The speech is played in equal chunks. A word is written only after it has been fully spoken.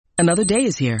Another day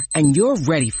is here, and you're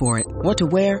ready for it. What to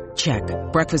wear? Check.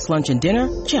 Breakfast, lunch, and dinner?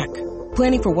 Check.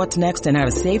 Planning for what's next and how to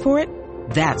save for it?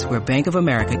 That's where Bank of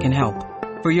America can help.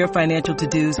 For your financial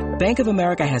to-dos, Bank of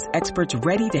America has experts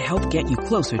ready to help get you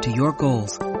closer to your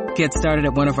goals. Get started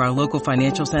at one of our local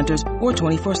financial centers or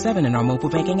 24/7 in our mobile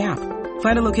banking app.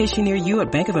 Find a location near you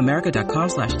at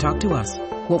bankofamerica.com/talktous.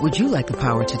 What would you like the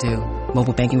power to do?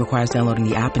 Mobile banking requires downloading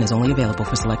the app and is only available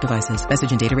for select devices.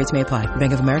 Message and data rates may apply.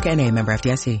 Bank of America N.A., member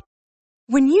FDIC.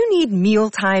 When you need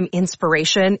mealtime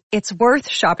inspiration, it's worth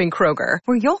shopping Kroger,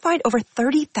 where you'll find over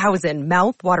 30,000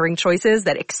 mouth-watering choices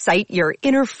that excite your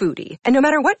inner foodie. And no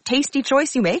matter what tasty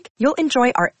choice you make, you'll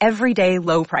enjoy our everyday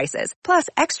low prices, plus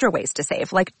extra ways to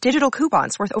save, like digital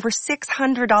coupons worth over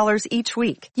 $600 each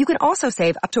week. You can also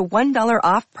save up to $1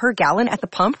 off per gallon at the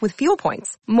pump with fuel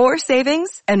points. More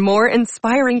savings and more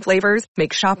inspiring flavors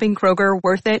make shopping Kroger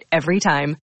worth it every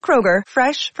time. Kroger,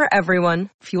 fresh for everyone.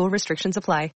 Fuel restrictions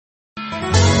apply.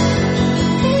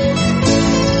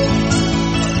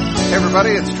 Hey everybody,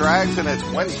 it's Drags, and it's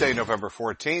Wednesday, November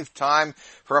 14th. Time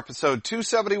for episode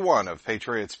 271 of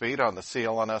Patriots Beat on the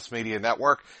CLNS Media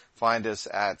Network. Find us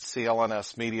at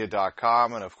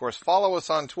clnsmedia.com, and of course follow us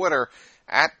on Twitter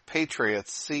at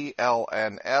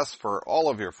PatriotsCLNS for all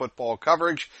of your football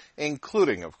coverage,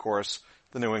 including, of course,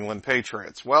 the New England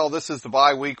Patriots. Well, this is the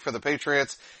bye week for the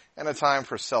Patriots and a time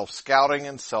for self-scouting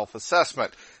and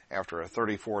self-assessment after a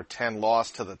 34-10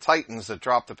 loss to the Titans that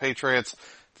dropped the Patriots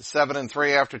to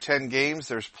 7-3 after 10 games.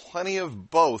 There's plenty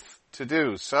of both to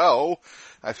do. So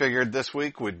I figured this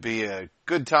week would be a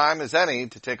good time as any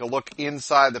to take a look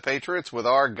inside the Patriots with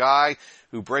our guy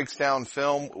who breaks down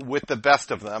film with the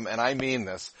best of them. And I mean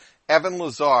this. Evan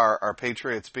Lazar, our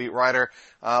Patriots beat writer.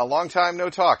 Long time no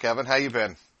talk. Evan, how you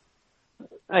been?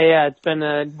 Yeah, it's been,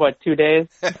 2 days?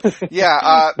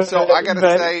 Yeah, so I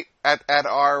gotta say, at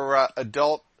our,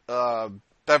 adult,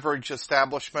 beverage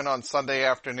establishment on Sunday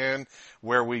afternoon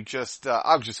where we just,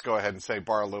 I'll just go ahead and say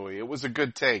Bar Louie. It was a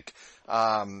good take,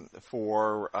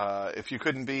 if you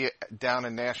couldn't be down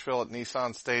in Nashville at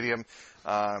Nissan Stadium,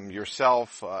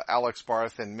 yourself, Alex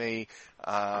Barth and me,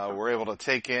 were able to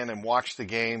take in and watch the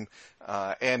game,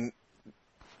 and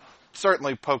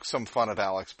certainly poke some fun at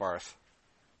Alex Barth.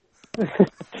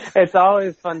 It's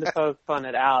always fun to poke fun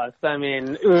at Alex. I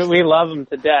mean, we love him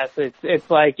to death. It's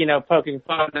like, poking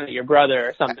fun at your brother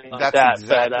or something like that. That's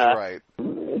exactly right.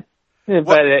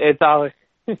 But it's always...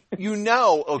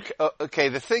 Okay,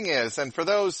 the thing is, and for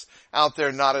those out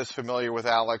there not as familiar with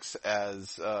Alex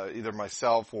as either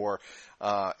myself or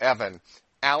Evan,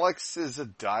 Alex is a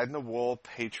dyed-in-the-wool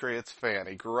Patriots fan.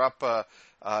 He grew up a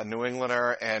New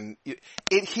Englander, and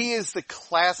he is the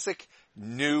classic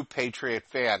new Patriot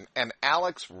fan, and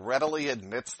Alex readily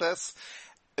admits this.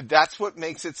 That's what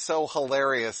makes it so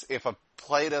hilarious if a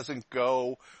play doesn't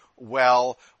go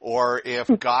well, or if,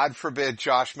 God forbid,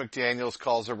 Josh McDaniels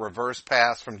calls a reverse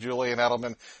pass from Julian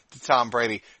Edelman to Tom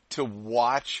Brady, to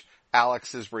watch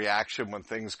Alex's reaction when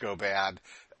things go bad.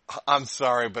 I'm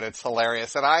sorry, but it's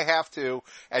hilarious. And I have to,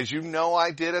 as you know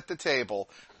I did at the table,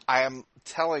 I am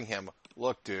telling him,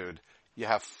 look, dude, you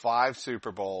have 5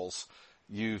 Super Bowls.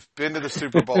 You've been to the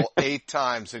Super Bowl 8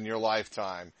 times in your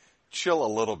lifetime. Chill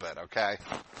a little bit, okay?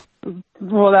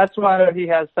 Well, that's why he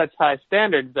has such high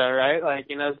standards, though, right? Like,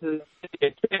 we don't settle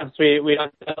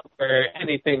for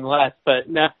anything less. But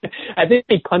no, I think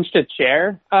he punched a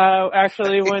chair,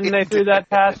 actually, when they threw that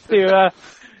pass to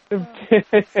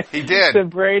he did. to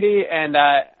Brady, and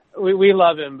we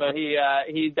love him, but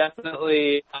he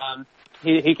definitely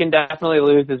he can definitely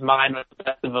lose his mind with the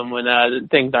best of them when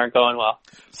things aren't going well.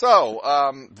 So,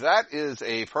 that is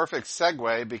a perfect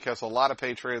segue because a lot of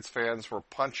Patriots fans were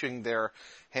punching their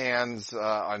hands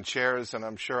on chairs and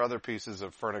I'm sure other pieces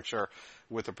of furniture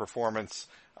with the performance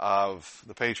of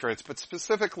the Patriots, but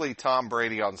specifically Tom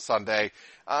Brady on Sunday.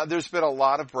 There's been a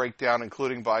lot of breakdown,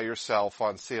 including by yourself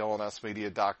on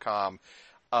clnsmedia.com,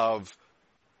 of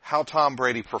how Tom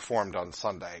Brady performed on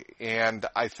Sunday. And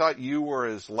I thought you were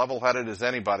as level-headed as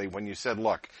anybody when you said,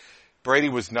 look, Brady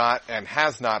was not and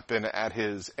has not been at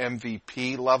his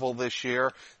MVP level this year.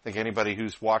 I think anybody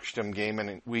who's watched him game in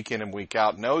and week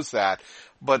out knows that.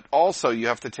 But also you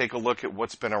have to take a look at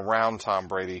what's been around Tom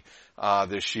Brady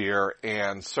this year,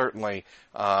 and certainly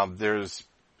there's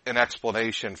an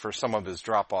explanation for some of his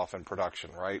drop-off in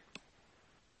production, right?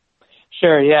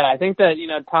 Sure, yeah. I think that,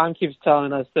 Tom keeps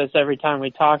telling us this every time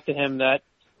we talk to him, that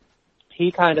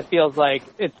he kind of feels like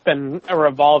it's been a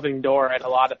revolving door at a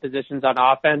lot of positions on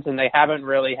offense, and they haven't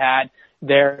really had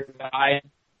their guys,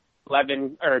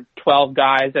 11 or 12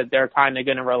 guys that they're kind of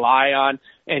going to rely on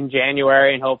in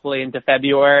January and hopefully into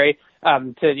February.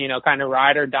 to, kind of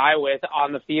ride or die with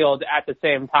on the field at the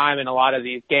same time in a lot of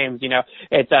these games.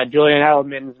 It's Julian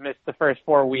Edelman's missed the first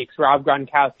 4 weeks. Rob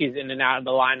Gronkowski's in and out of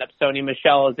the lineup. Sony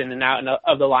Michel is in and out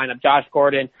of the lineup. Josh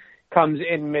Gordon comes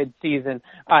in mid-season.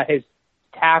 His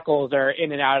tackles are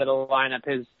in and out of the lineup.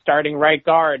 His starting right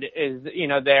guard is,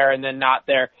 there and then not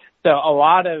there. So a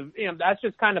lot of, that's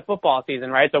just kind of football season,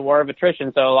 right? It's a war of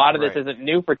attrition. So a lot of this isn't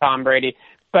new for Tom Brady.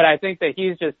 But I think that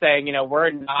he's just saying,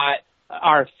 we're not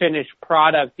our finished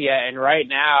product yet. And right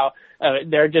now,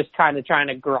 they're just kind of trying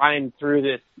to grind through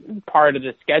this part of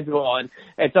the schedule. And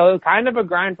it's kind of a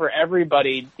grind for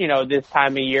everybody, this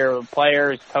time of year,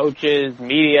 players, coaches,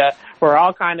 media. We're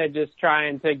all kind of just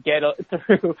trying to get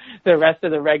through the rest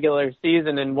of the regular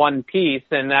season in one piece.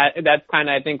 And that's kind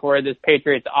of, I think, where this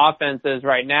Patriots offense is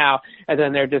right now. And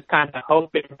then they're just kind of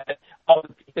hoping that all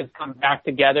the pieces come back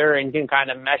together and can kind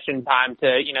of mesh in time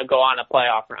to, go on a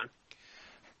playoff run.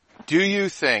 Do you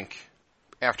think,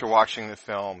 after watching the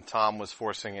film, Tom was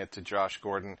forcing it to Josh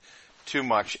Gordon too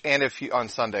much on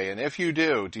Sunday? And if you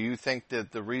do you think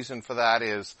that the reason for that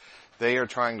is they are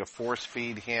trying to force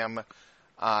feed him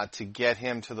to get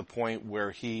him to the point where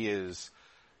he is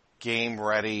game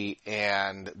ready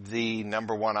and the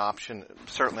number one option,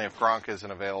 certainly if Gronk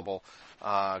isn't available,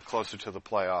 closer to the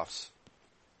playoffs?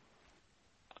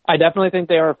 I definitely think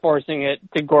they were forcing it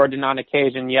to Gordon on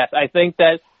occasion, yes. I think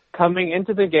that coming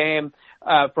into the game,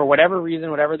 for whatever reason,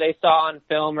 whatever they saw on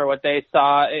film or what they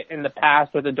saw in the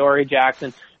past with Adoree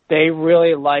Jackson, they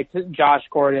really liked Josh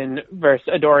Gordon versus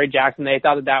Adoree Jackson. They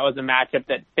thought that was a matchup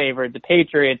that favored the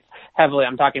Patriots heavily.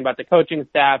 I'm talking about the coaching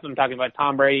staff. I'm talking about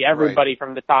Tom Brady, everybody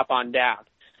from the top on down.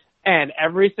 And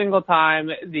every single time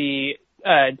the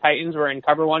Titans were in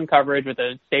cover one coverage with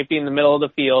a safety in the middle of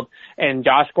the field and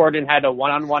Josh Gordon had a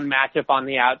one-on-one matchup on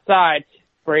the outside,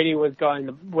 Brady was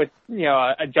going with,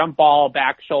 a jump ball,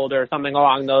 back shoulder, something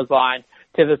along those lines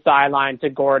to the sideline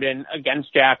to Gordon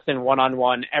against Jackson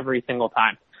one-on-one every single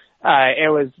time.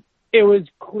 It was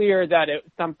clear that it's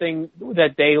something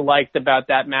that they liked about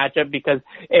that matchup because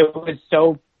it was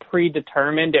so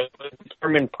predetermined. It was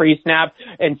determined pre-snap.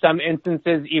 In some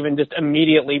instances, even just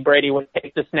immediately Brady would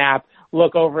take the snap,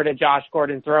 look over to Josh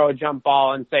Gordon, throw a jump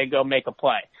ball and say, go make a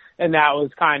play. And that was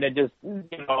kind of just,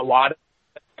 a lot of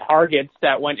targets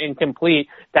that went incomplete.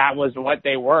 That was what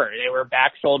they were. They were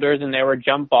back shoulders and they were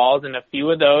jump balls. And a few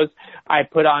of those I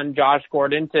put on Josh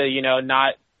Gordon to,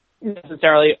 not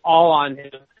necessarily all on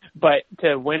him, but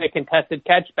to win a contested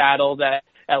catch battle that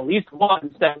at least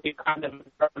once that we kind of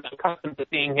accustomed to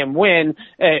seeing him win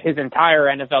his entire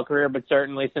NFL career, but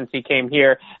certainly since he came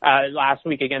here last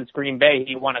week against Green Bay,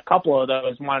 he won a couple of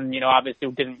those. One,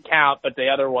 obviously didn't count, but the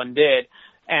other one did.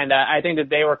 And I think that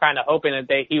they were kind of hoping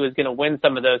that he was going to win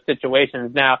some of those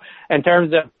situations. Now, in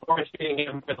terms of forcing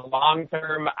him for the long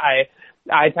term,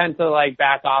 I tend to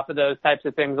back off of those types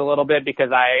of things a little bit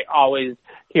because I always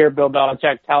hear Bill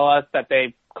Belichick tell us that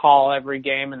they call every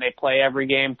game and they play every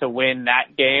game to win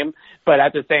that game. But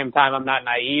at the same time, I'm not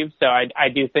naive. So I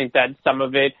do think that some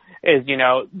of it is,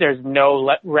 there's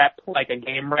no rep like a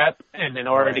game rep. And in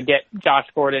order to get Josh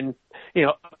Gordon,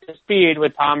 up to speed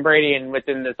with Tom Brady and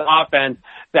within this offense,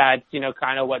 that's,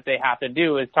 kind of what they have to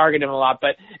do is target him a lot.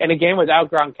 But in a game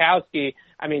without Gronkowski,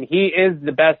 I mean, he is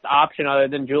the best option other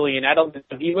than Julian Edelman.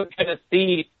 So he was going to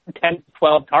see 10 to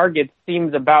 12 targets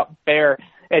seems about fair.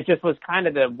 It just was kind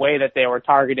of the way that they were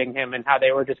targeting him and how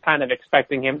they were just kind of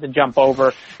expecting him to jump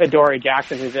over Adoree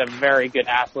Jackson, who's a very good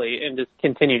athlete, and just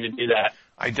continue to do that.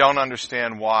 I don't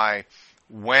understand why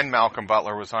when Malcolm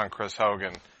Butler was on Chris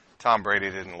Hogan, Tom Brady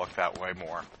didn't look that way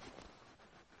more.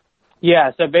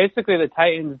 Yeah, so basically the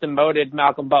Titans demoted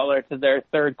Malcolm Butler to their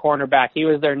third cornerback. He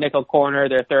was their nickel corner,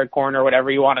 their third corner,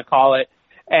 whatever you want to call it.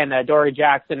 And Adoree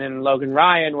Jackson and Logan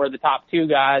Ryan were the top two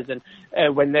guys.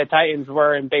 And when the Titans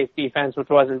were in base defense, which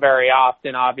wasn't very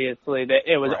often, obviously,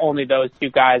 it was only those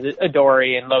two guys,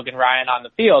 Adoree and Logan Ryan, on the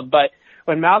field. But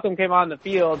when Malcolm came on the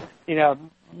field,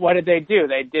 what did they do?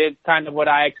 They did kind of what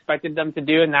I expected them to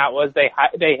do, and that was they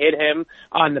hit him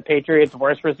on the Patriots'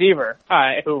 worst receiver,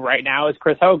 who right now is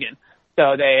Chris Hogan.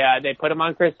 So they put him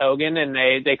on Chris Hogan, and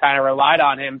they kind of relied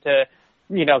on him to,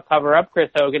 cover up Chris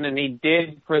Hogan, and he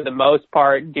did, for the most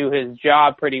part, do his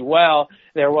job pretty well.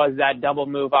 There was that double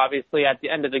move, obviously, at the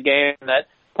end of the game that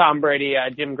Tom Brady,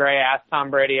 Jim Gray asked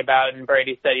Tom Brady about, and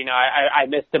Brady said, I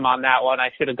missed him on that one.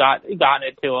 I should have gotten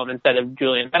it to him instead of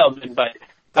Julian Edelman, but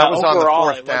that was overall, on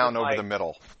the fourth down over the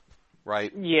middle,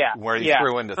 right? Yeah. Where he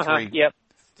threw into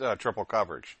triple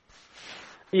coverage.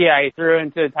 Yeah, he threw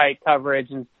into tight coverage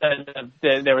instead of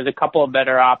there was a couple of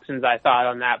better options, I thought,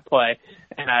 on that play.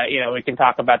 And, we can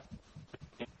talk about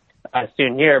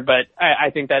soon here. But I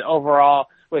think that overall,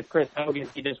 with Chris Hogan,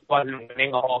 he just wasn't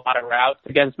winning a whole lot of routes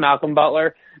against Malcolm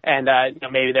Butler. And,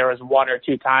 maybe there was one or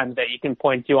two times that you can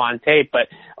point to on tape. But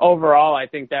overall, I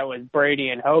think that with Brady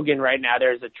and Hogan right now,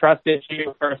 there's a trust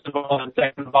issue, first of all. And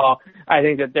second of all, I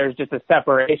think that there's just a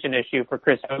separation issue for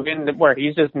Chris Hogan where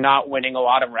he's just not winning a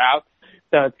lot of routes.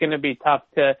 So it's going to be tough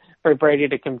for Brady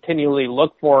to continually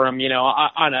look for him,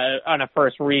 on a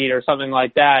first read or something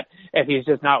like that if he's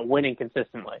just not winning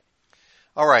consistently.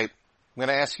 All right. I'm going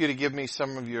to ask you to give me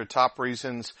some of your top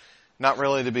reasons, not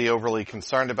really to be overly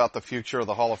concerned about the future of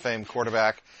the Hall of Fame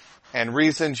quarterback, and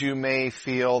reasons you may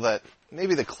feel that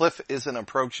maybe the cliff isn't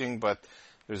approaching, but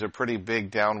there's a pretty big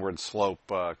downward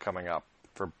slope coming up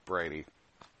for Brady.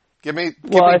 Give me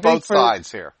both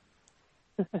sides here.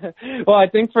 Well, I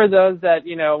think for those that,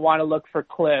 want to look for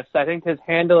cliffs, I think his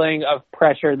handling of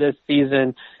pressure this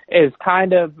season is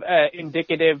kind of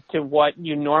indicative to what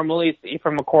you normally see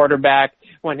from a quarterback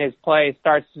when his play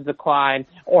starts to decline,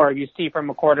 or you see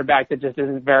from a quarterback that just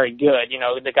isn't very good.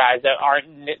 The guys that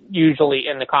aren't usually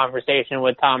in the conversation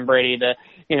with Tom Brady, the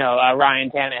Ryan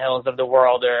Tannehills of the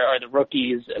world, or the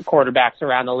rookies quarterbacks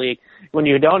around the league. When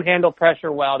you don't handle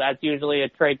pressure well, that's usually a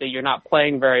trait that you're not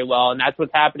playing very well, and that's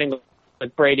what's happening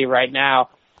with Brady right now.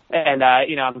 And,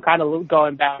 I'm kind of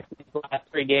going back to the last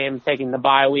three games, taking the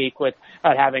bye week with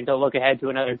having to look ahead to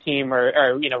another team or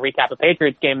recap a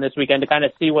Patriots game this weekend to kind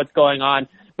of see what's going on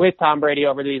with Tom Brady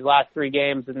over these last three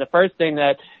games. And the first thing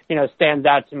that, stands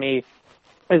out to me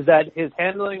is that his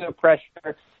handling of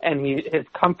pressure and his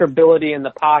comfortability in the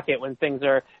pocket when things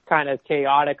are kind of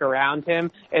chaotic around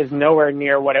him is nowhere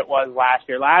near what it was last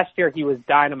year. Last year, he was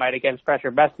dynamite against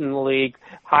pressure, best in the league,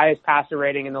 highest passer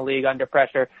rating in the league under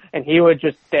pressure, and he would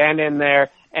just stand in there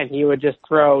and he would just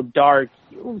throw darts,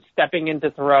 stepping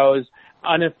into throws,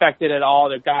 unaffected at all.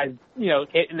 The guys,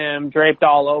 hitting him, draped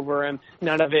all over him.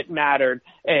 None of it mattered.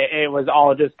 It was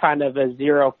all just kind of a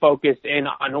zero focus in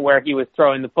on where he was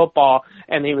throwing the football,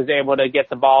 and he was able to get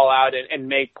the ball out and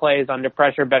make plays under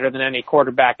pressure better than any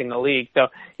quarterback in the league. So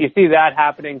you see that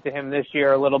happening to him this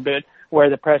year a little bit, where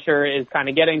the pressure is kind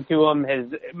of getting to him.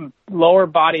 His lower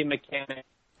body mechanics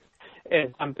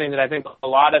is something that I think a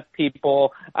lot of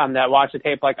people that watch the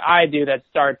tape like I do that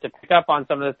start to pick up on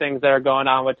some of the things that are going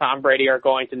on with Tom Brady are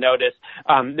going to notice.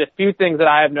 The few things that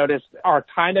I have noticed are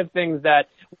kind of things that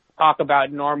we talk about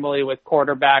normally with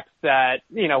quarterbacks that,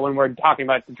 when we're talking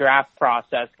about the draft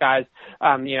process, guys,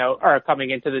 are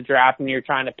coming into the draft and you're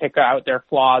trying to pick out their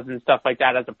flaws and stuff like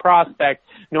that as a prospect.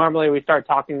 Normally we start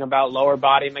talking about lower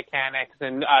body mechanics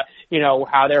and,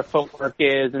 how their footwork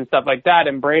is and stuff like that.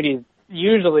 And Brady's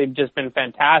usually just been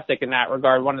fantastic in that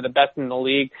regard, one of the best in the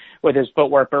league with his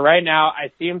footwork. But right now,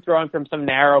 I see him throwing from some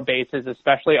narrow bases,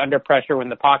 especially under pressure when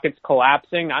the pocket's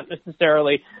collapsing, not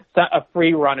necessarily a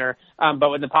free runner, but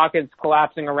when the pocket's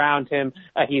collapsing around him,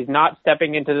 he's not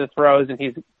stepping into the throws and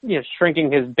he's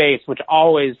shrinking his base, which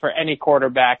always, for any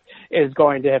quarterback, is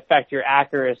going to affect your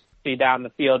accuracy down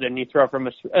the field, and you throw from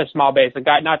a small base. A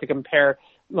guy, not to compare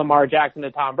Lamar Jackson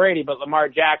to Tom Brady, but Lamar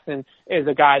Jackson is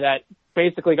a guy that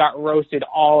basically got roasted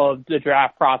all of the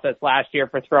draft process last year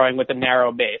for throwing with a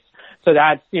narrow base. So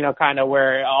that's, kind of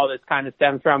where all this kind of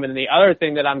stems from. And the other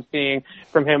thing that I'm seeing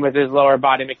from him with his lower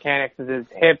body mechanics is his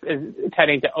hip is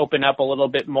tending to open up a little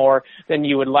bit more than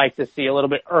you would like to see, a little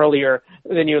bit earlier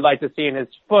than you would like to see in his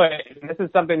foot. And this is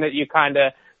something that you kind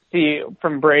of see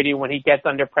from Brady when he gets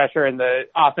under pressure in the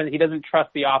offense. He doesn't trust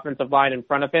the offensive line in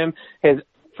front of him. His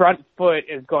front foot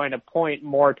is going to point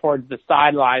more towards the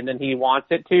sideline than he wants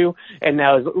it to, and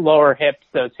those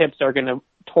hips are going to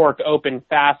torque open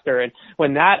faster. And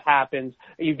when that happens,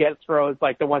 you get throws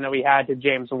like the one that we had to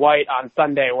James White on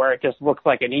Sunday, where it just looks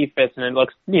like an ephus and it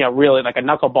looks, really like a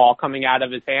knuckleball coming out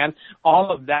of his hand. All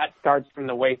of that starts from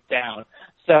the waist down.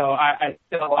 So I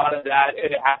feel a lot of that,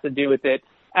 it has to do with it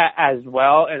as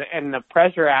well, and the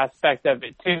pressure aspect of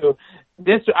it too.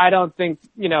 This, I don't think,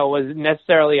 was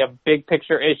necessarily a big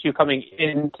picture issue coming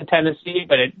into Tennessee,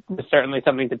 but it was certainly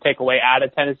something to take away out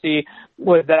of Tennessee,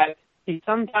 was that he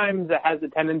sometimes has a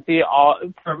tendency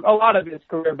for a lot of his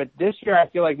career, but this year I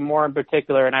feel like more in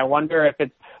particular, and I wonder if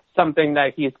it's something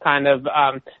that he's kind of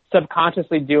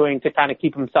subconsciously doing to kind of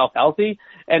keep himself healthy,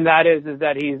 and that is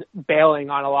that he's bailing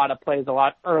on a lot of plays a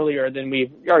lot earlier than we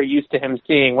are used to him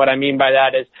seeing. What I mean by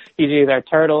that is he's either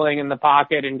turtling in the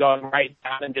pocket and going right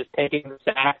down and just taking the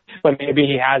sack when maybe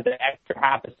he has an extra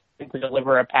half a second to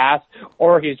deliver a pass,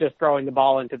 or he's just throwing the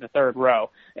ball into the third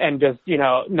row and just,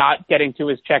 not getting to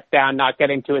his check down, not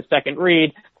getting to his second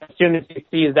read. As soon as he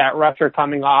sees that rusher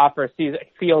coming off or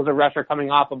feels a rusher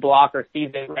coming off a block or sees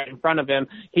it right in front of him,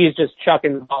 he's just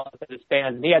chucking the ball into the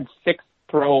stands. And he had 6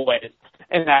 throwaways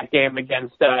in that game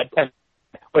against Tennessee,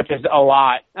 which is a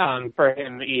lot for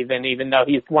him even though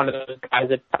he's one of those guys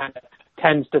that kind of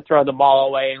tends to throw the ball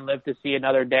away and live to see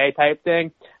another day type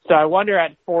thing. So I wonder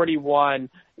at 41,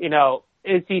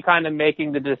 is he kind of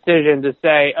making the decision to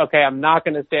say, okay, I'm not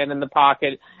going to stand in the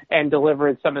pocket and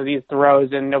deliver some of these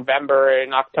throws in November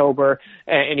and October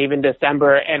and even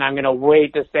December, and I'm going to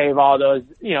wait to save all those,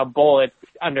 bullets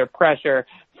under pressure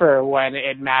for when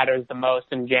it matters the most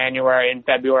in January and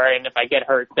February, and if I get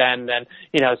hurt then,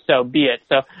 so be it.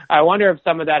 So I wonder if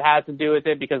some of that has to do with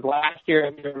it, because last year,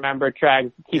 if you remember,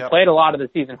 Treg, he played a lot of the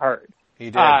season hurt. He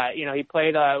did. He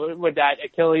played with that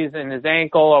Achilles in his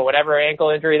ankle or whatever ankle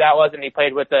injury that was, and he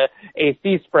played with the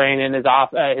AC sprain in his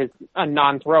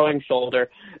non-throwing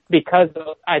shoulder, because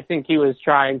I think he was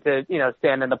trying to,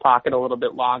 stand in the pocket a little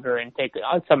bit longer and take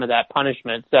some of that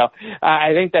punishment. So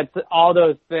I think that's all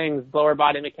those things, lower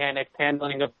body mechanics,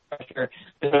 handling of pressure,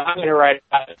 is what I'm going to write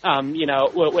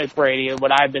about, with Brady and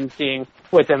what I've been seeing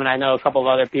with him. And I know a couple of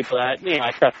other people that, I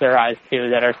trust their eyes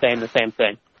too, that are saying the same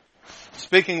thing.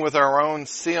 Speaking with our own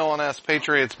CLNS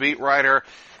Patriots beat writer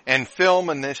and film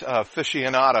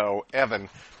aficionado, Evan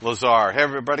Lazar. Hey,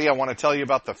 everybody, I want to tell you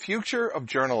about the future of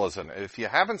journalism. If you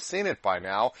haven't seen it by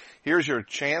now, here's your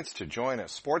chance to join a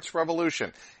sports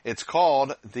revolution. It's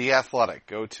called The Athletic.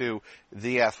 Go to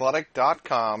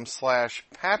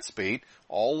theathletic.com/PatsBeat,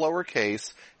 all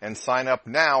lowercase, and sign up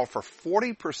now for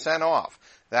 40% off.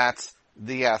 That's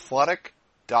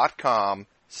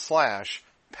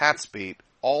theathletic.com/PatsBeat,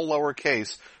 all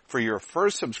lowercase, for your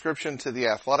first subscription to The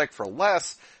Athletic for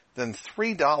less than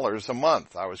 $3 a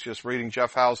month. I was just reading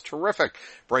Jeff Howe's terrific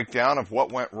breakdown of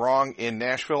what went wrong in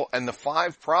Nashville and the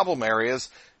 5 problem areas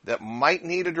that might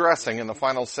need addressing in the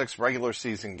final 6 regular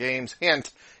season games.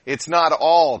 Hint, it's not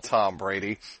all Tom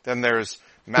Brady. Then there's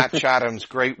Matt Chatham's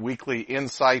great weekly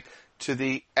insight to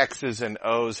the X's and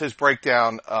O's. His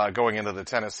breakdown going into the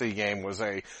Tennessee game was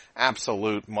a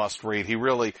absolute must read. He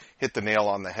really hit the nail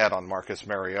on the head on Marcus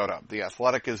Mariota. The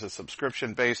Athletic is a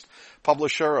subscription-based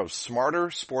publisher of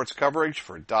smarter sports coverage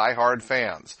for die-hard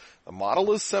fans. The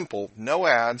model is simple: no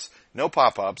ads, no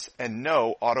pop-ups, and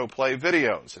no autoplay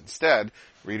videos. Instead,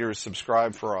 readers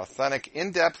subscribe for authentic,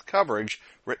 in-depth coverage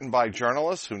written by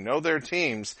journalists who know their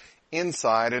teams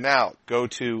inside and out. Go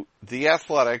to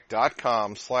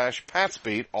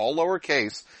theathletic.com/PatsBeat, all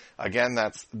lowercase. Again,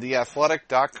 that's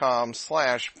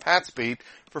theathletic.com/PatsBeat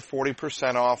for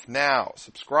 40% off now.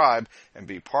 Subscribe and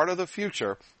be part of the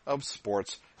future of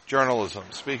sports journalism.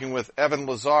 Speaking with Evan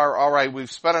Lazar. All right, we've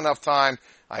spent enough time,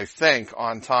 I think,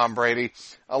 on Tom Brady.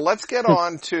 Let's get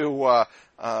on to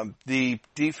the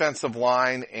defensive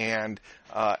line and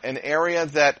an area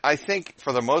that I think,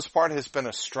 for the most part, has been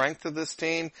a strength of this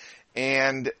team.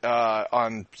 And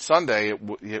on Sunday,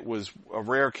 it was a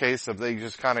rare case of they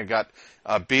just kind of got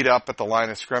beat up at the line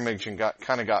of scrimmage and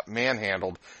got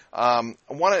manhandled. I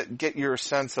want to get your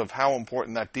sense of how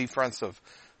important that defensive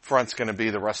front's going to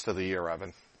be the rest of the year,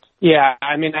 Evan. Yeah,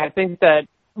 I mean, I think that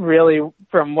really,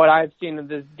 from what I've seen of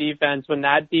this defense, when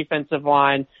that defensive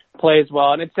line plays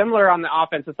well, and it's similar on the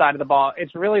offensive side of the ball,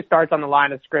 it really starts on the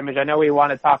line of scrimmage. I know we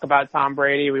want to talk about Tom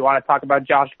Brady, we want to talk about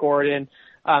Josh Gordon,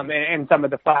 and some of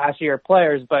the flashier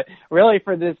players, but really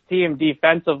for this team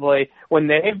defensively, when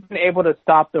they've been able to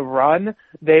stop the run,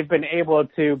 they've been able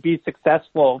to be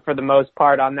successful for the most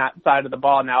part on that side of the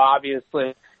ball. Now,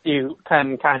 obviously, you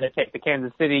can kind of take the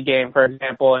Kansas City game, for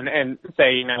example, and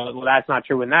say, well, that's not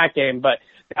true in that game, but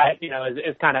that,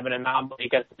 is kind of an anomaly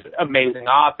against amazing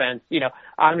offense.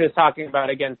 I'm just talking about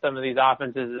against some of these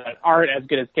offenses that aren't as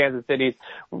good as Kansas City's,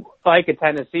 like a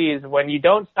Tennessee's. When you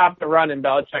don't stop the run, and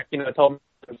Belichick, told me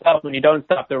himself, when you don't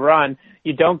stop the run,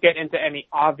 you don't get into any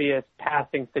obvious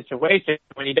passing situation.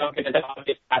 When you don't get into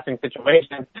obvious passing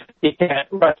situations, you can't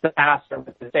rush the passer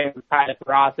with the same kind of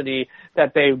ferocity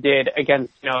that they did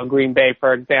against, Green Bay,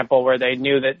 for example, where they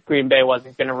knew that Green Bay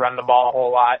wasn't going to run the ball a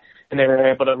whole lot, and they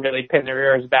were able to really pin their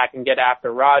ears back and get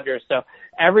after Rodgers. So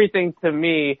everything, to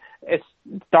me, it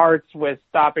starts with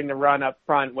stopping the run up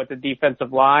front with the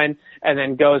defensive line, and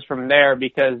then goes from there,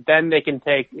 because then they can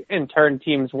take and turn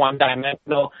teams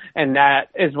one-dimensional, and that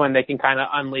is when they can kind of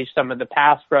unleash some of the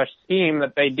pass rush scheme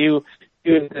that they do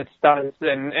the stunts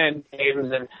and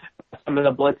games and some of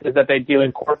the blitzes that they do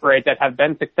incorporate that have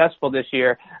been successful this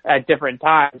year at different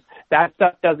times. That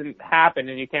stuff doesn't happen,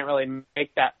 and you can't really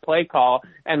make that play call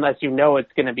unless you know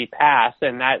it's going to be passed,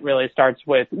 and that really starts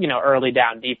with, early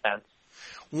down defense.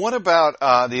 What about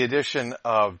the addition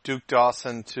of Duke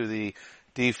Dawson to the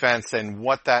defense and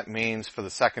what that means for the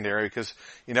secondary? Because,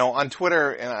 on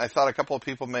Twitter, and I thought a couple of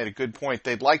people made a good point,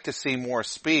 they'd like to see more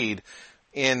speed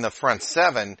in the front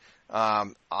seven.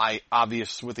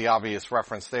 With the obvious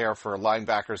reference there for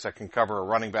linebackers that can cover a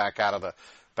running back out of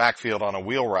backfield on a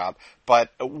wheel route. But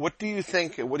what do you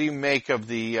think, what do you make of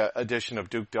the addition of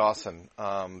Duke Dawson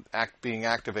being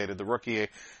activated, the rookie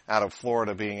out of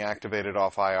Florida being activated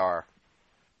off IR?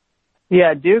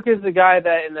 Yeah, Duke is the guy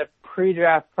that in the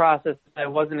pre-draft process I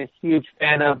wasn't a huge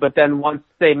fan of, but then once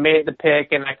they made the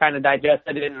pick and I kind of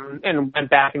digested it and went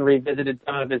back and revisited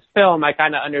some of his film, I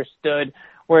kind of understood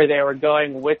where they were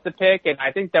going with the pick, and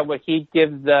I think that what he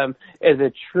gives them is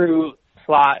a true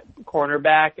slot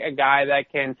cornerback, a guy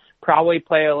that can probably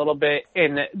play a little bit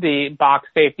in the box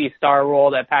safety star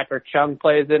role that Patrick Chung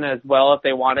plays in as well if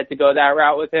they wanted to go that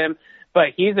route with him.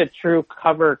 But he's a true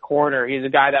cover corner. He's a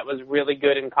guy that was really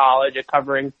good in college at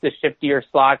covering the shiftier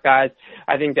slot guys.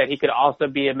 I think that he could also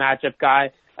be a matchup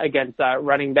guy against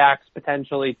running backs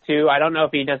potentially too. I don't know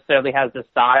if he necessarily has the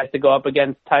size to go up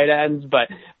against tight ends, but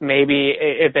maybe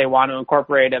if they want to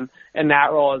incorporate him in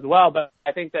that role as well. But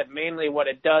I think that mainly what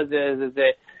it does is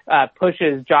it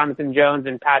pushes Jonathan Jones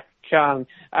and Patrick Chung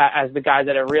as the guys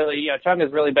that are really, Chung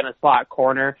has really been a slot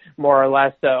corner more or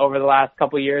less over the last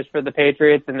couple of years for the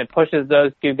Patriots, and it pushes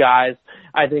those two guys,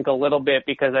 I think, a little bit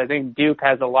because I think Duke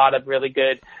has a lot of really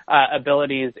good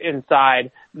abilities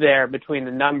inside there between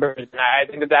the numbers, and I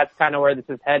think that that's kind of where this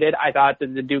is headed. I thought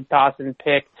that the Duke Dawson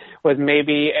pick was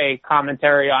maybe a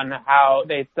commentary on how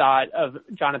they thought of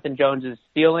Jonathan Jones's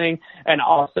ceiling and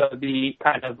also the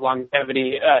kind of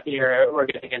longevity here we're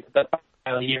getting into the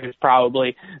final years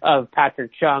probably of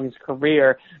Patrick Chung's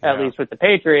career, at least with the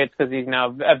Patriots, because he's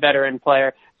now a veteran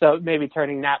player. So maybe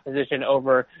turning that position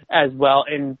over as well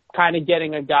and kind of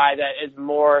getting a guy that is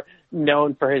more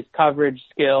known for his coverage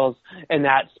skills in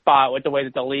that spot with the way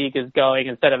that the league is going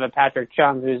instead of a Patrick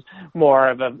Chung who's more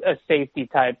of a safety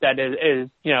type that is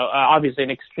obviously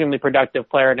an extremely productive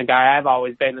player and a guy I've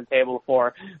always been on the table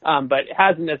for, but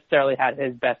hasn't necessarily had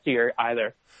his best year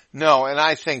either. No, and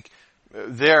I think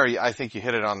I think you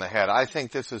hit it on the head. I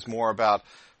think this is more about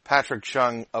Patrick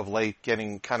Chung of late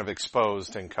getting kind of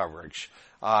exposed in coverage.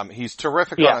 He's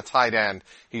terrific on a tight end.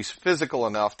 He's physical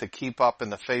enough to keep up in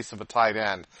the face of a tight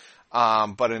end.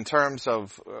 But in terms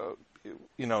of,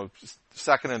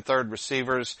 second and third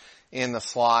receivers in the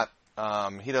slot,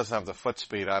 he doesn't have the foot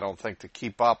speed, I don't think, to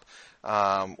keep up,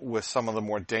 with some of the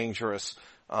more dangerous,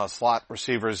 slot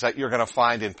receivers that you're going to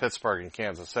find in Pittsburgh and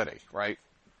Kansas City, right?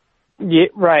 Yeah,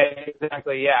 right,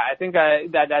 exactly. Yeah, I think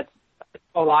that's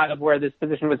a lot of where this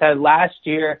position was headed. Last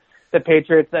year, the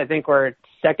Patriots, I think, were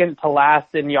second to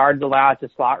last in yards allowed to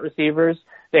slot receivers.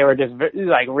 They were just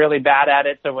really bad at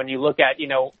it. So when you look at,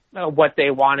 what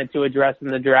they wanted to address in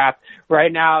the draft,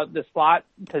 right now the slot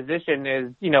position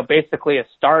is, basically a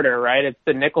starter, right? It's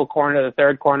the nickel corner, the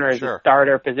third corner is a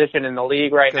starter position in the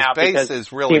league right now. Base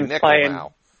is really nickel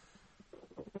now.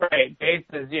 Right, base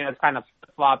is, it's kind of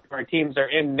flip-flopped where teams are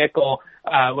in nickel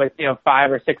with,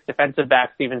 5 or 6 defensive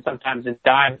backs, even sometimes in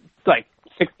dime, like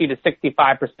 60 to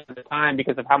 65% of the time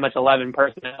because of how much 11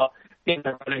 personnel teams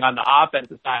are running on the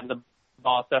offensive side of the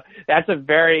ball. So that's a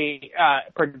very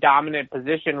predominant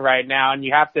position right now. And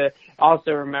you have to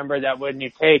also remember that when you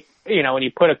take, when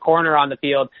you put a corner on the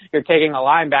field, you're taking a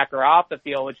linebacker off the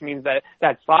field, which means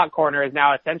that slot corner is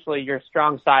now essentially your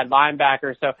strong side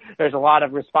linebacker. So there's a lot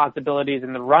of responsibilities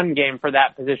in the run game for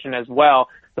that position as well.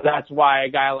 So that's why a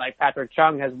guy like Patrick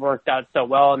Chung has worked out so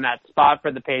well in that spot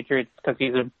for the Patriots because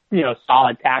he's a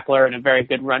solid tackler and a very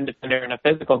good run defender and a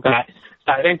physical guy.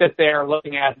 So I think that they're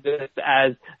looking at this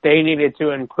as they needed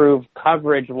to improve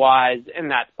coverage-wise in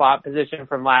that slot position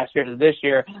from last year to this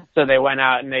year. So they went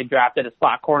out and they drafted a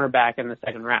slot cornerback in the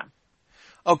second round.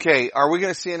 Okay, are we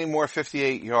going to see any more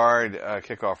 58-yard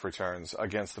kickoff returns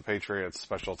against the Patriots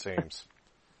special teams?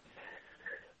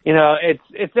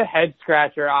 It's a head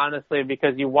scratcher, honestly,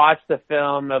 because you watch the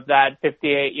film of that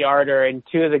 58-yarder and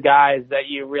two of the guys that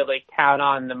you really count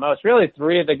on the most, really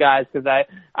three of the guys, because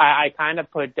I kind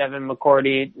of put Devin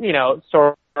McCourty,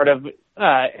 sort of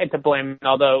to blame,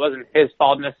 although it wasn't his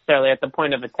fault necessarily at the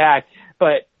point of attack,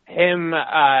 but him,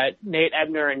 Nate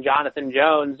Ebner, and Jonathan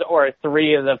Jones, or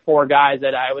three of the four guys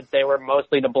that I would say were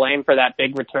mostly to blame for that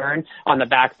big return on the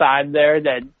backside there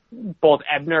that both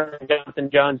Ebner and Jonathan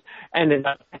Jones ended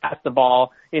up past the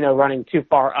ball, running too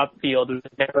far upfield, which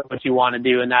is never what you want to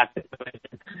do in that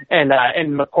situation. And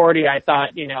McCourty, I thought,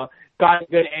 got a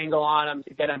good angle on him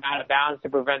to get him out of bounds to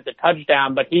prevent the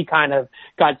touchdown, but he kind of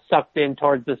got sucked in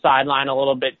towards the sideline a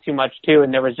little bit too much too,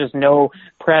 and there was just no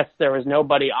press. There was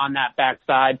nobody on that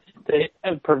backside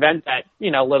to prevent that,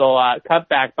 little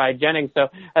cutback by Jennings. So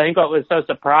I think what was so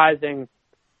surprising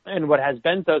and what has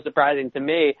been so surprising to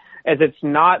me is it's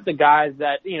not the guys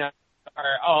that,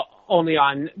 are only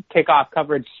on kickoff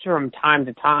coverage from time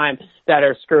to time that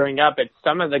are screwing up. It's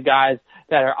some of the guys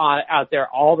that are out there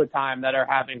all the time that are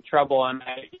having trouble. And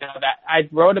I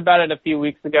wrote about it a few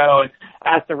weeks ago and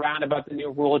asked around about the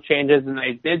new rule changes, and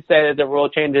they did say that the rule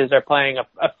changes are playing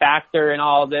a factor in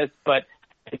all of this, but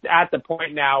it's at the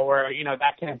point now where,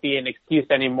 that can't be an excuse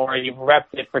anymore. You've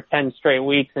repped it for 10 straight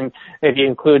weeks, and if you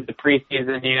include the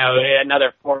preseason,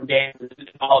 another 4 games in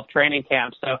all of training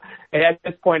camp. So at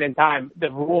this point in time,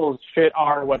 the rules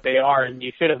are what they are, and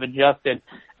you should have adjusted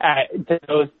to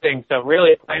those things. So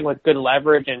really playing with good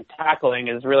leverage and tackling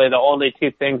is really the only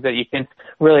 2 things that you can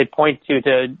really point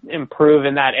to improve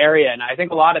in that area. And I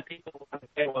think a lot of people want to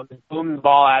say, well, just boom the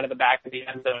ball out of the back of the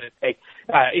end zone and take,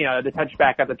 the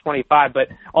touchback at the 25, but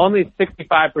only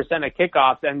 65% of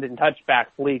kickoffs end in touchbacks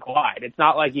league-wide. It's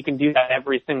not like you can do that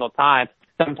every single time.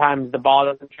 Sometimes the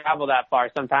ball doesn't travel that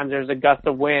far. Sometimes there's a gust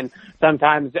of wind.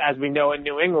 Sometimes, as we know in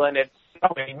New England, it's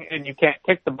snowing and you can't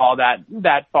kick the ball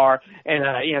that far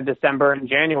in December and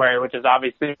January, which is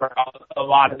obviously where a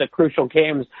lot of the crucial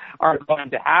games are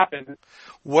going to happen.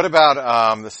 What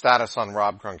about the status on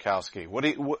Rob Gronkowski?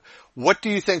 What do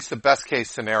you think's the best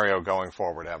case scenario going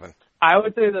forward, Evan? I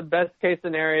would say the best case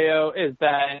scenario is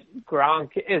that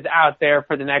Gronk is out there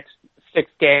for the next 6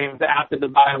 games after the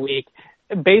bye week,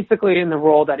 basically in the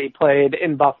role that he played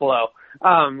in Buffalo,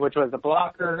 which was a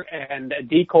blocker and a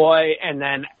decoy. And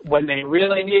then when they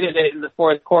really needed it in the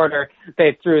fourth quarter,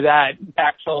 they threw that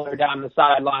back shoulder down the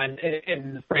sideline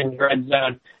in the fringe red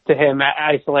zone to him,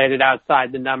 isolated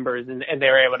outside the numbers, and they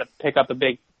were able to pick up a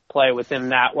big play with him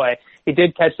that way. He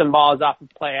did catch some balls off of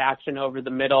play action over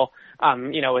the middle,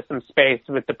 with some space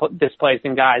with the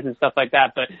displacing guys and stuff like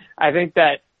that. But I think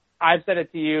that I've said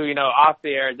it to you, off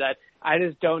the air, that I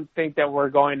just don't think that we're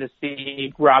going to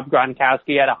see Rob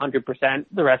Gronkowski at 100%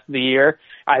 the rest of the year.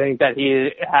 I think that he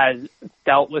has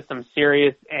dealt with some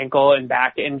serious ankle and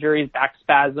back injuries, back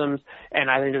spasms, and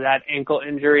I think that ankle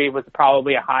injury was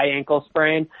probably a high ankle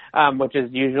sprain, which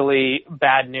is usually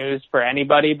bad news for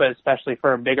anybody, but especially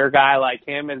for a bigger guy like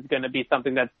him, is going to be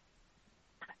something that's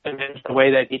the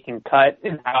way that he can cut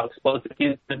and how explosive he's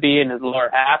going to be in his lower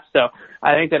half. So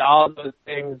I think that all of those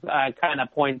things kind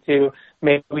of point to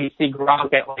maybe we see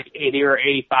Gronk at like 80 or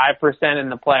 85% in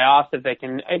the playoffs if they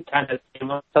can kind of see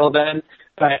him until then.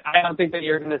 But I don't think that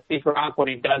you're going to see Gronk when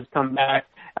he does come back.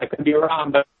 I could be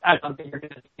wrong, but I don't think you're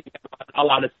going to see a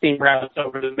lot of seam routes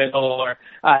over the middle or,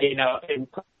 in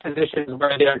positions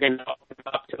where they're going to open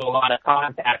up to a lot of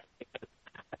contact.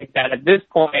 I think that at this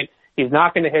point, he's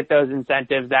not going to hit those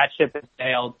incentives. That ship has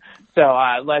sailed. So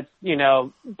let's,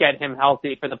 get him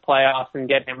healthy for the playoffs and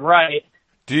get him right.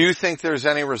 Do you think there's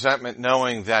any resentment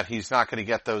knowing that he's not going to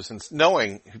get those,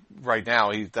 knowing right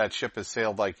now that ship has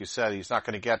sailed, like you said, he's not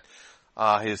going to get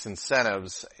his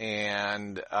incentives,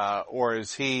 and or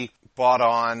is he bought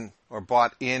on or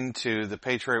bought into the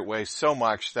Patriot way so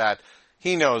much that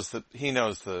he knows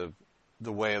the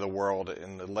way of the world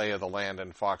and the lay of the land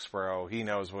in Foxborough? He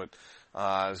knows what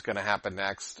is going to happen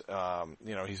next.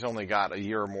 He's only got a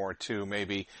year or more too,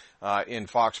 maybe, in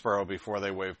Foxborough before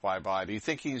they wave bye-bye. Do you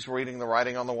think he's reading the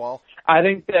writing on the wall? I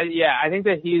think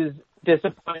that he's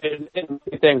disappointed in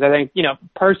 2 things. I think,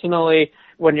 personally,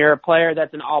 when you're a player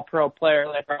that's an all-pro player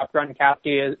like Rob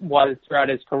Gronkowski was throughout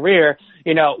his career,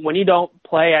 when you don't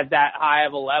play at that high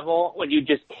of a level, when you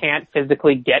just can't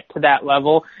physically get to that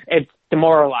level, it's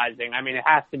demoralizing. I mean, it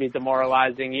has to be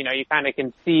demoralizing. You kind of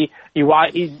can see, he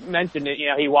mentioned it,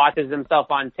 he watches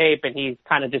himself on tape and he's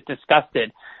kind of just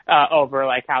disgusted over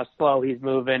like how slow he's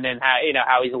moving and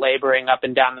how he's laboring up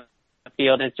and down the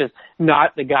field. It's just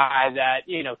not the guy that,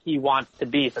 he wants to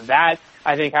be. So that,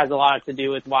 I think, has a lot to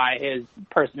do with why his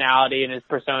personality and his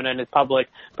persona and his public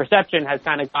perception has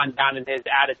kind of gone down and his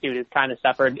attitude has kind of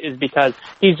suffered, is because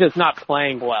he's just not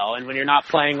playing well. And when you're not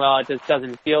playing well, it just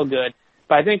doesn't feel good.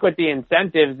 But I think with the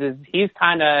incentives is he's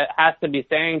kind of has to be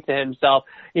saying to himself,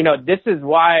 this is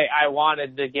why I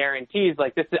wanted the guarantees.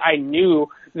 Like I knew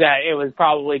that it was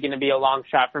probably going to be a long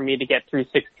shot for me to get through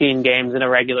 16 games in a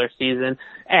regular season.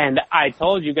 And I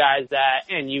told you guys that,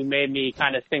 and you made me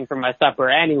kind of sing for my supper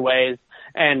anyways.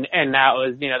 And that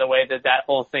was, the way that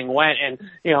whole thing went.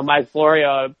 And, Mike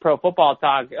Florio, Pro Football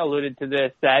Talk, alluded to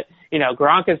this, that,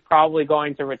 Gronk is probably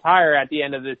going to retire at the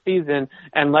end of the season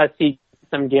unless he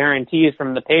some guarantees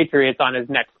from the Patriots on his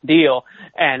next deal,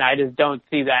 and I just don't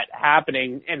see that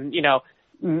happening. And,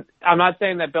 I'm not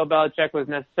saying that Bill Belichick was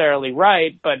necessarily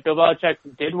right, but Bill Belichick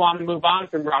did want to move on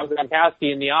from Rob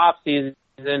Gronkowski in the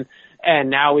offseason, and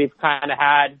now we've kind of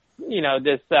had,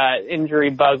 this injury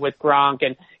bug with Gronk,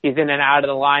 and he's in and out of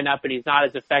the lineup and he's not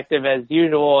as effective as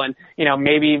usual. And,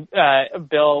 maybe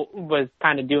Bill was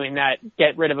kind of doing that,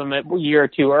 get rid of him a year or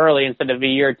two early instead of a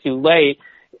year or two late.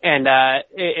 And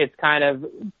it's kind of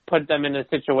put them in a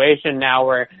situation now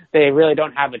where they really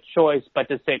don't have a choice but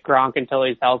to sit Gronk until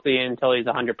he's healthy and until he's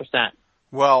 100%.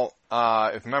 Well,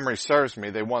 if memory serves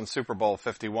me, they won Super Bowl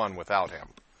 51 without him.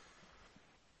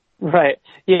 Right.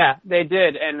 Yeah, they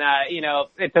did. And,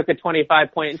 it took a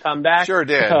 25-point comeback. Sure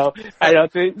did. So I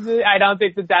don't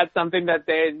think that that's something that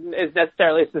is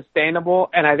necessarily sustainable.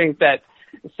 And I think that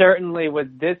certainly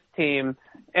with this team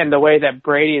and the way that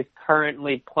Brady is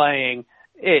currently playing,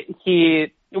 he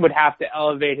would have to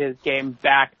elevate his game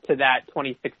back to that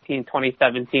 2016,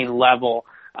 2017 level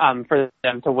for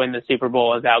them to win the Super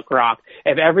Bowl without Gronk.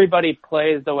 If everybody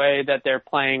plays the way that they're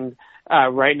playing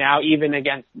right now, even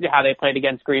against how they played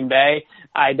against Green Bay,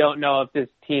 I don't know if this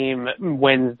team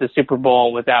wins the Super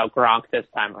Bowl without Gronk this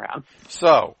time around.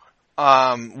 So,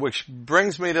 which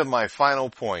brings me to my final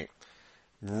point.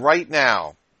 Right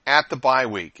now, at the bye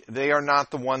week, they are not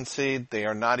the 1 seed. They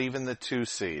are not even the 2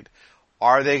 seed.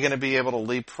 Are they going to be able to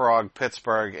leapfrog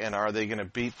Pittsburgh, and are they going to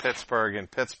beat Pittsburgh in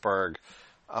Pittsburgh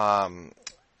on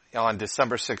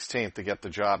December 16th to get the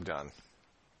job done?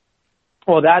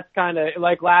 Well, that's kind of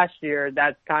like last year.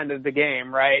 That's kind of the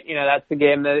game, right? That's the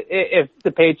game that if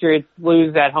the Patriots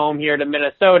lose at home here to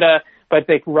Minnesota, but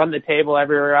they run the table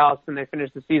everywhere else and they finish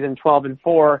the season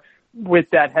 12-4 with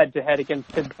that head-to-head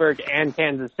against Pittsburgh and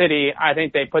Kansas City, I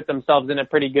think they put themselves in a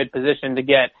pretty good position to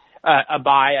get a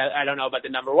bye. I don't know about the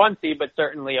number 1 seed, but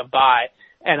certainly a bye.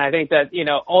 And I think that,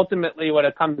 ultimately what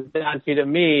it comes down to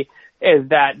me is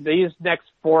that these next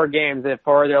 4 games, if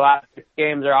 4 of their last 6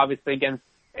 games are obviously against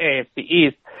AFC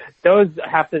East,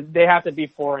 they have to be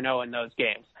 4-0 in those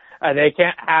games. They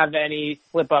can't have any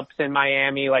slip-ups in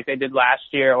Miami like they did last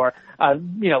year, or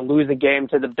lose a game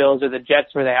to the Bills or the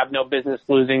Jets where they have no business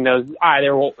losing those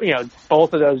either.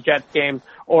 Both of those Jets games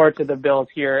or to the Bills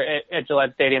here at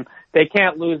Gillette Stadium. They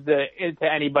can't lose to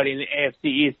anybody in the AFC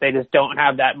East. They just don't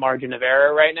have that margin of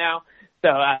error right now. So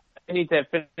they need to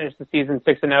finish the season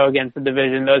 6-0 against the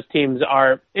division. Those teams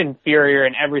are inferior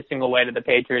in every single way to the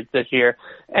Patriots this year.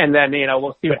 And then,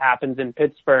 we'll see what happens in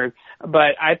Pittsburgh.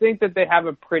 But I think that they have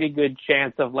a pretty good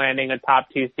chance of landing a top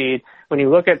 2 seed. When you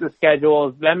look at the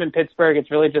schedules, them and Pittsburgh,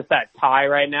 it's really just that tie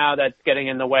right now that's getting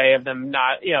in the way of them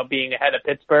not, being ahead of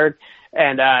Pittsburgh.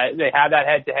 And they have that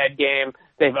head-to-head game.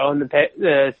 They've owned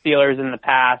the Steelers in the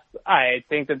past. I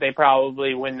think that they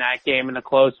probably win that game in a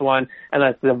close one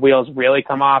unless the wheels really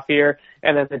come off here.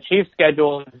 And then the Chiefs'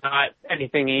 schedule is not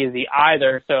anything easy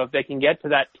either. So if they can get to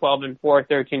that 12-4,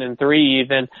 13-3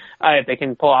 even, if they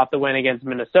can pull off the win against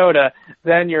Minnesota,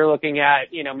 then you're looking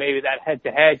at, maybe that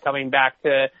head-to-head coming back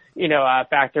to,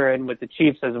 factor in with the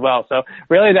Chiefs as well. So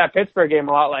really that Pittsburgh game,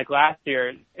 a lot like last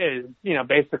year, is,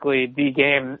 basically the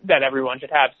game that everyone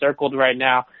should have circled right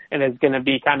now and is going to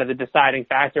be kind of the deciding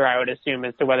factor, I would assume,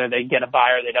 as to whether they get a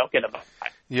bye or they don't get a bye.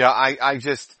 Yeah,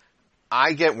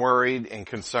 I get worried and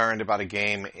concerned about a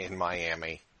game in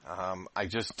Miami. I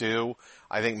just do.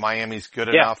 I think Miami's good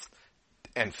enough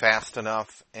and fast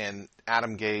enough, and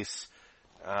Adam Gase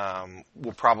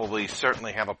will probably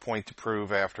certainly have a point to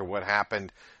prove after what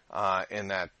happened in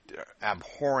that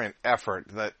abhorrent effort,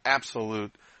 that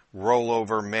absolute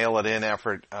rollover, mail-it-in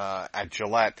effort at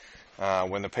Gillette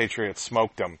when the Patriots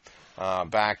smoked them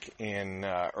back in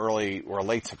early or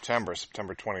late September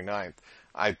 29th.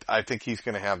 I think he's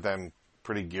going to have them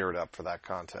pretty geared up for that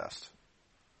contest.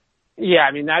 Yeah,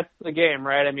 that's the game,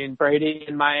 right? Brady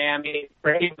in Miami,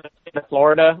 Brady in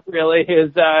Florida really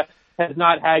has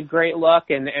not had great luck,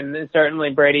 and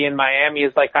certainly Brady in Miami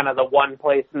is like kind of the one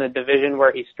place in the division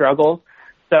where he struggles.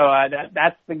 So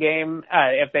that's the game.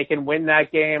 If they can win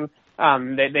that game,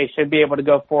 they should be able to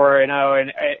go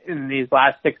 4-0 in these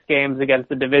last 6 games against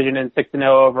the division and 6-0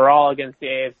 overall against the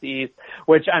AFC East,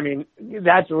 which,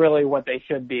 that's really what they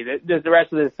should be. The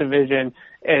rest of this division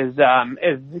is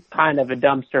kind of a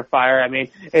dumpster fire.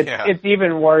 It's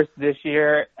even worse this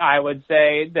year, I would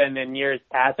say, than in years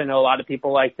past. I know a lot of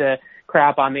people like to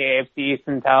crap on the AFC East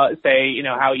and say,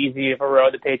 how easy of a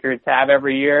road the Patriots have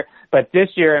every year. But this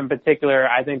year in particular,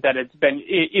 I think that it's been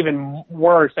even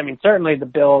worse. Certainly the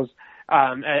Bills,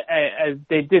 as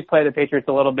they did play the Patriots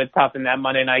a little bit tough in that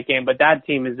Monday night game, but that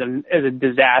team is a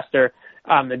disaster.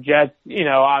 The Jets,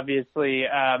 obviously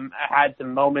had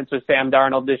some moments with Sam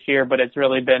Darnold this year, but it's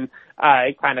really been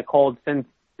kind of cold since.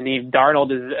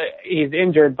 Darnold he's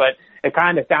injured, but it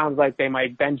kind of sounds like they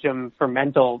might bench him for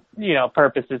mental,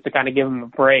 purposes to kind of give him a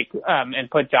break, and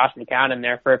put Josh McCown in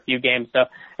there for a few games. So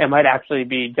it might actually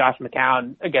be Josh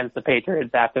McCown against the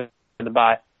Patriots after the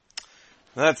bye.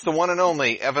 That's the one and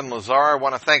only Evan Lazar. I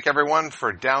want to thank everyone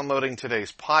for downloading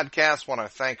today's podcast. I want to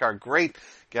thank our great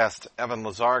guest, Evan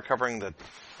Lazar, covering the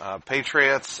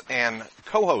Patriots and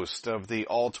co-host of the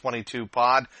All 22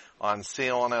 pod on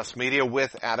CLNS Media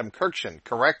with Adam Kirkshin.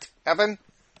 Correct, Evan?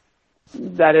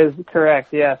 That is correct,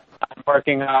 yes. I'm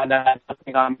working on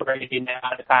something on Brady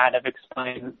now to kind of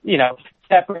explain,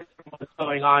 separate from what's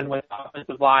going on with the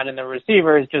offensive line and the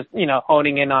receivers, just,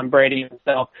 honing in on Brady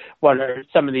himself. What are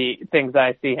some of the things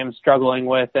I see him struggling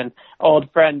with? And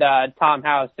old friend Tom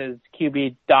House, his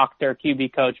QB doctor,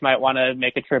 QB coach, might want to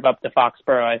make a trip up to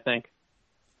Foxborough, I think.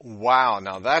 Wow,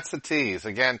 now that's a tease.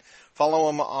 Again, follow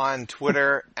him on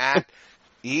Twitter at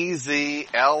EZLAZAR.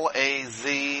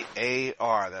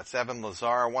 That's Evan Lazar.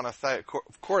 I want to,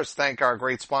 of course, thank our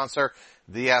great sponsor,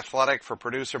 The Athletic, for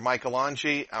producer Michael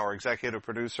Angi, our executive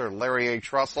producer Larry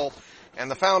H. Russell,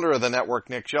 and the founder of the network,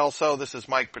 Nick Gelso. This is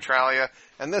Mike Petralia,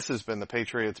 and this has been the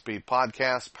Patriots Beat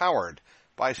podcast, powered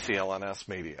by CLNS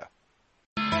Media.